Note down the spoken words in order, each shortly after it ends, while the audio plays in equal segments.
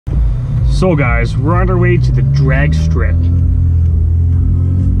So guys, we're on our way to the drag strip.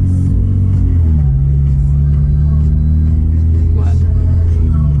 What?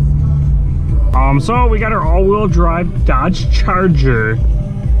 So we got our all-wheel drive Dodge Charger,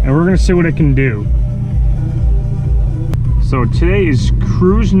 and we're gonna see what it can do. So today is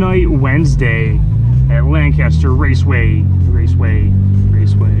Cruise Night Wednesday at Lancaster Raceway.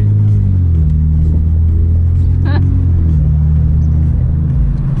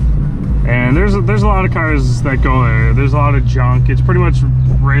 And there's a lot of cars that go there. There's a lot of junk. It's pretty much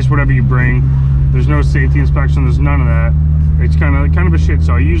race whatever you bring. There's no safety inspection. There's none of that. It's kind of a shit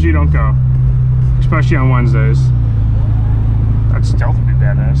show. I usually don't go, especially on Wednesdays. That stealth would be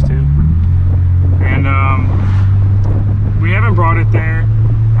badass too. And we haven't brought it there.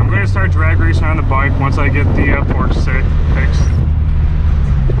 I'm going to start drag racing on the bike once I get the fork stick fixed.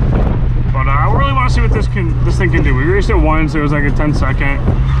 But I really want to see what this thing can do. We raced it once. It was like a 10-second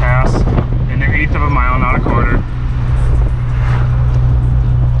pass in the 1/8 of a mile, not a quarter.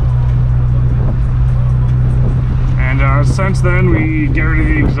 And since then, we get rid of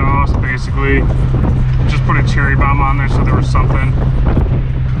the exhaust, basically. Just put a cherry bomb on there so there was something.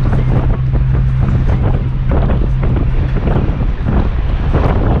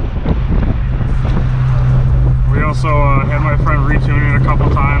 We also had my friend retune it a couple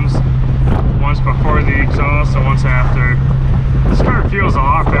times. Once before the exhaust and once after. This car feels a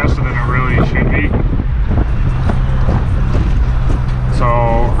lot faster than it really should be. So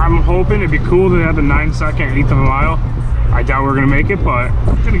I'm hoping it'd be cool to have the 9-second 1/8 of a mile. I doubt we're gonna make it, but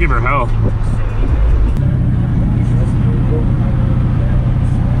I'm gonna give her hell.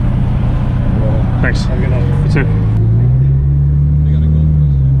 Thanks. Have a good night. You too.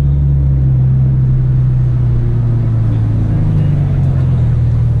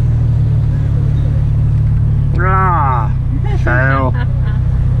 Fail.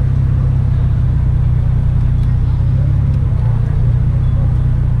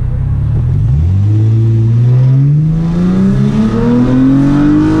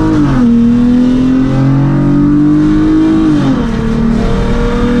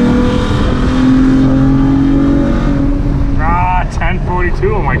 Ah,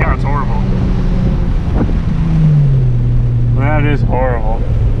 1042. Oh my god, it's horrible. That is horrible.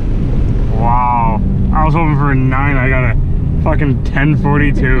 Wow. I was hoping for a 9. I got a fucking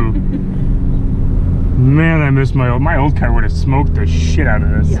 1042. Man, I miss my old car would have smoked the shit out of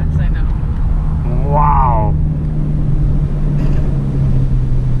this. Yes, I know. Wow.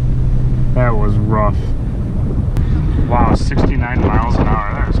 That was rough. Wow, 69 miles an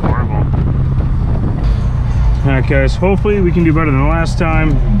hour. That is horrible. Alright guys, hopefully we can do better than last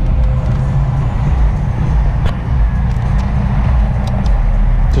time.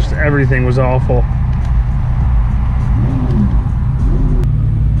 Just everything was awful.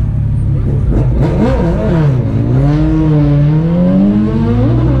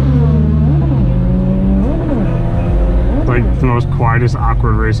 Like the most quietest,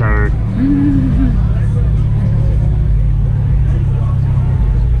 awkward race ever.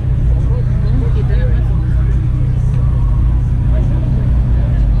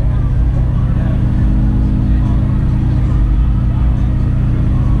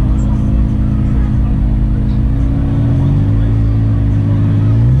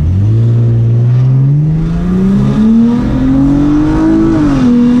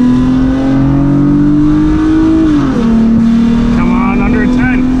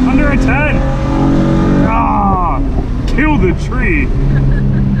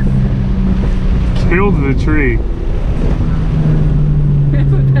 Killed the tree. It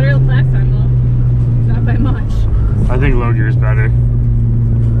was better last time though. Not by much. I think low gear is better.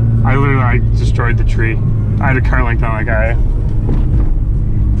 I literally destroyed the tree. I had a car length on that guy.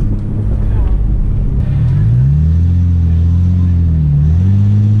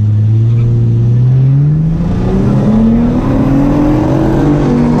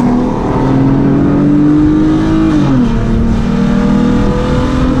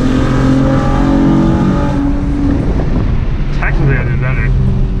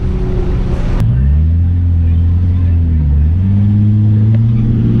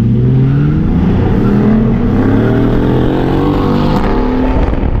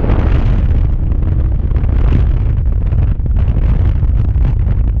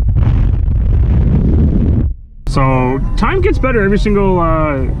 So time gets better every single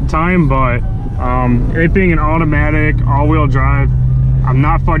time, but it being an automatic all-wheel drive, I'm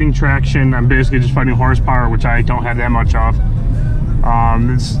not fighting traction. I'm basically just fighting horsepower, which I don't have that much of.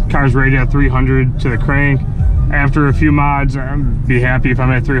 This car's rated at 300 to the crank. After a few mods, I'd be happy if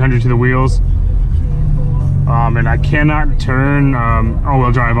I'm at 300 to the wheels. And I cannot turn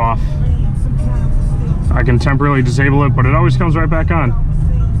all-wheel drive off. I can temporarily disable it, but it always comes right back on.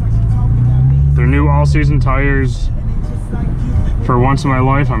 They're new all-season tires. For once in my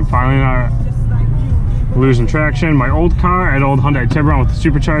life, I'm finally not losing traction. My old car, I had an old Hyundai Tiburon with the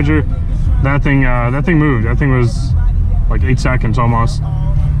supercharger. That thing moved. That thing was like 8 seconds almost.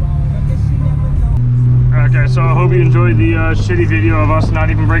 Alright guys, so I hope you enjoyed the shitty video of us not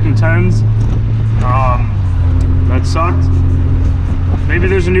even breaking 10s. That sucked. Maybe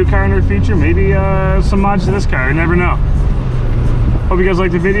there's a new car in our future. Maybe some mods to this car. You never know. Hope you guys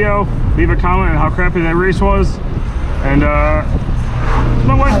liked the video. Leave a comment on how crappy that race was. And it's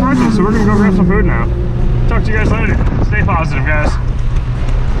my wife's birthday, so we're gonna go grab some food now. Talk to you guys later. Stay positive, guys.